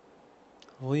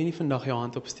 wil jy nie vandag jou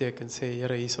hand opsteek en sê,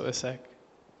 Here, hierso is ek.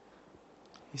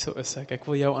 Hierso is ek. Ek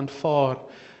wil jou aanvaar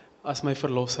as my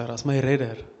verlosser, as my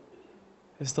redder.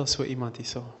 Is daar so iemand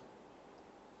hierso?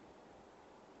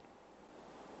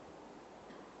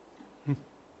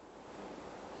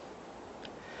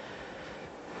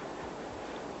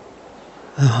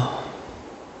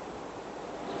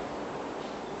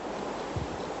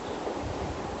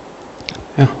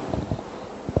 Ja.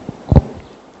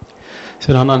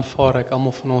 So dan aanvaar ek,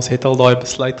 almal van ons het al daai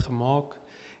besluit gemaak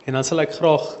en dan sal ek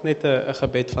graag net 'n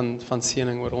gebed van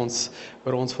seëning oor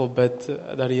ons wil bid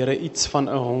dat die Here iets van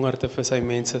 'n hongerte vir sy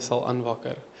mense sal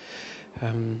aanwakker.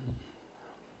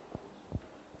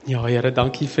 Ja, Here,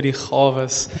 dankie vir die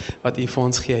gawes wat U vir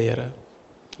ons gee, Here.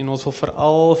 En ons wil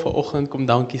veral vanoggend kom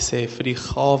dankie sê vir die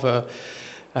gawe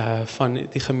van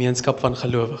die gemeenskap van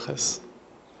gelowiges.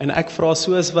 En ek vra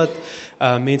soos wat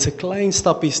mense klein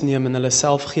stappies neem en hulle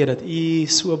self gee, dat U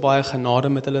so baie genade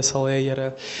met hulle sal hê,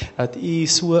 Here, dat U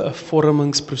so 'n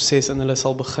vormingsproses in hulle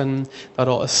sal begin, dat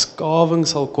daar 'n skawing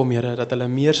sal kom, Here, dat hulle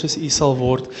meer soos U sal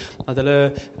word, dat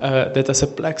hulle dit as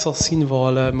 'n plek sal sien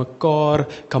waar hulle mekaar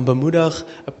kan bemoedig,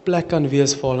 'n plek kan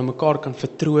wees waar hulle mekaar kan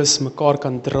vertroos, mekaar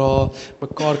kan dra,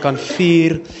 mekaar kan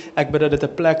vier. Ek bid dat dit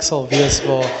 'n plek sal wees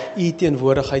waar U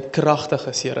teenwoordigheid kragtig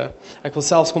is, Here. Ek wil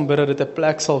selfs kom bid dat dit 'n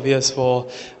plek sal wees waar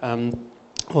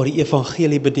die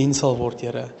evangelie bedien sal word,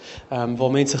 Here,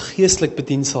 waar mense geestelik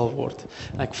bedien sal word.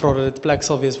 En ek vra dat dit plek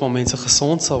sal wees waar mense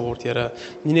gesond sal word, Here,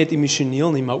 nie net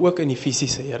emosioneel nie, maar ook in die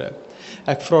fisiese, Here.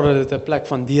 Ek vra dat dit 'n plek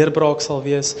van deurbraak sal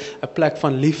wees, 'n plek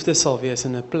van liefde sal wees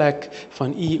en 'n plek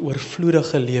van U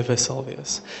oorvloedige lewe sal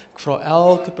wees. Ek vra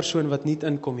elke persoon wat nie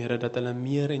inkom, Here, dat hulle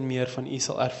meer en meer van U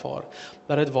sal ervaar.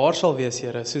 Dat dit waar sal wees,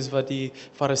 Here, soos wat die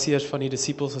fariseërs van die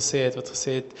disippels gesê het, wat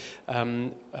gesê het,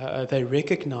 they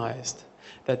recognized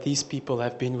that these people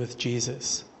have been with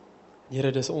Jesus.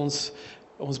 Here, dis ons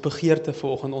begeerte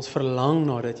vanoggend, ons verlang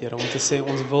na dit, Here, om te sê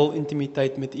ons wil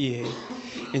intimiteit met U hê.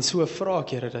 En so vra ek,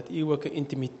 Here, dat U ook 'n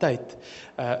intimiteit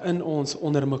in ons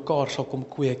onder mekaar sal kom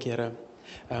kweek, Here.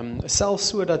 Selfs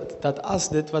so dat as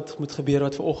dit wat moet gebeur,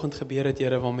 wat vanoggend gebeur het,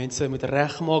 Here, waar mense moet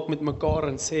regmaak met mekaar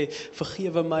en sê,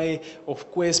 vergewe my, of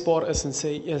kwesbaar is en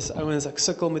sê, eers ouens, ek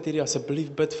sukkel met hierdie,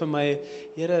 asseblief bid vir my.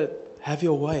 Here, have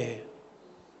your way.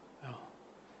 Ja.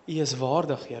 U is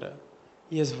waardig, Here.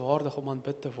 U is waardig om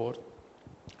aanbid te word.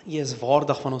 U is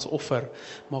waardig van ons offer,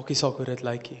 maak nie saak hoe dit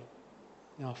lyk nie.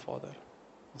 Ja, Vader,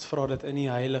 ons vra dit in U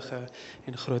heilige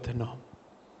en groot naam.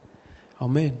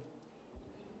 Amen.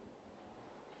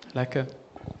 Lekker.